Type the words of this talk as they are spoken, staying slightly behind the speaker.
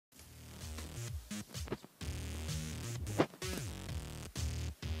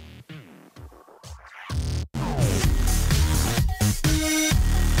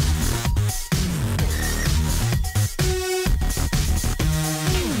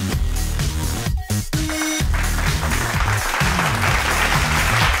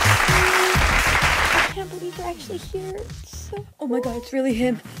here. Oh my god, it's really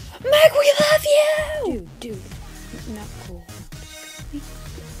him. Meg, we love you! Dude, not cool.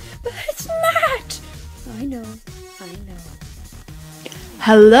 But it's not! I know.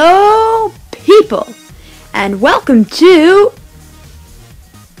 Hello, people, and welcome to...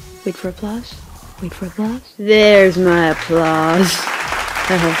 Wait for applause. There's my applause.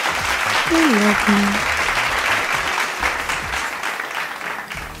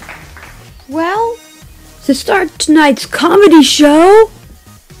 Well, to start tonight's comedy show...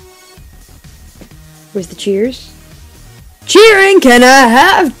 Where's the cheers? Cheering! Can I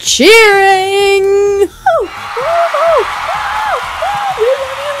have cheering?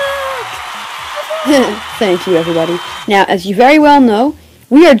 Thank you, everybody. Now, as you very well know,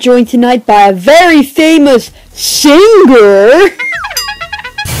 we are joined tonight by a very famous singer.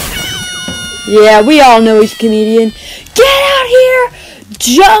 Yeah, we all know he's a comedian. Get out here,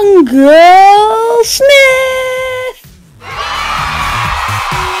 Jungle Smith!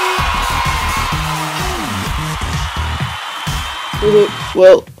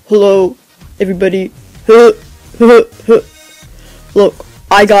 Well, hello, everybody. Look,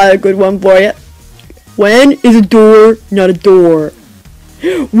 I got a good one for you. When is a door not a door?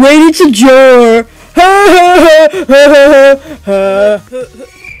 When it's a jar.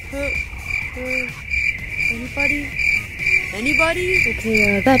 Anybody?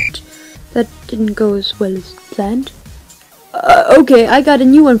 Okay, that didn't go as well as planned. Okay, I got a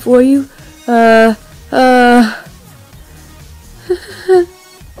new one for you.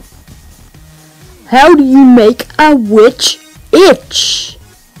 How do you make a witch itch?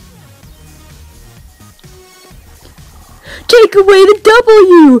 Take away the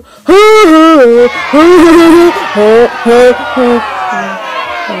W!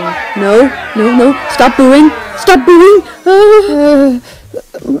 No, stop booing!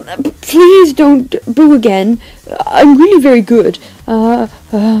 Please don't boo again. I'm really very good. Why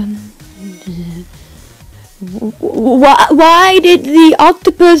did the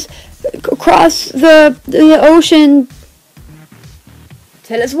octopus cross the ocean?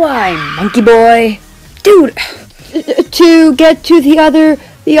 Tell us why, monkey boy. Dude, to get to the other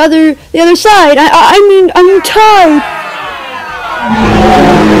side. I mean tied.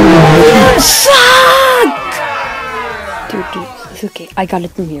 You suck! Dude, it's okay. I got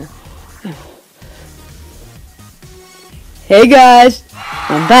it from here. Hey guys,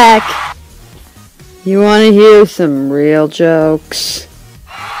 I'm back. You want to hear some real jokes?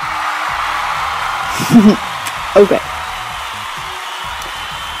 Okay.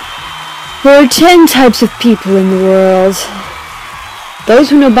 There are 10 types of people in the world. Those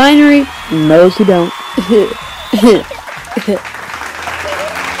who know binary, and those who don't. Dude,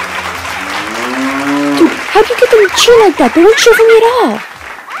 how'd you get them to cheer like that? They weren't cheering for me at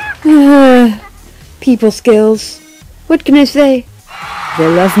all. People skills. What can I say? They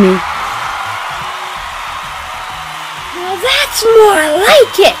love me. Now that's more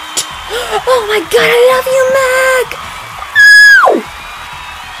like it! Oh my god, I love you, Meg!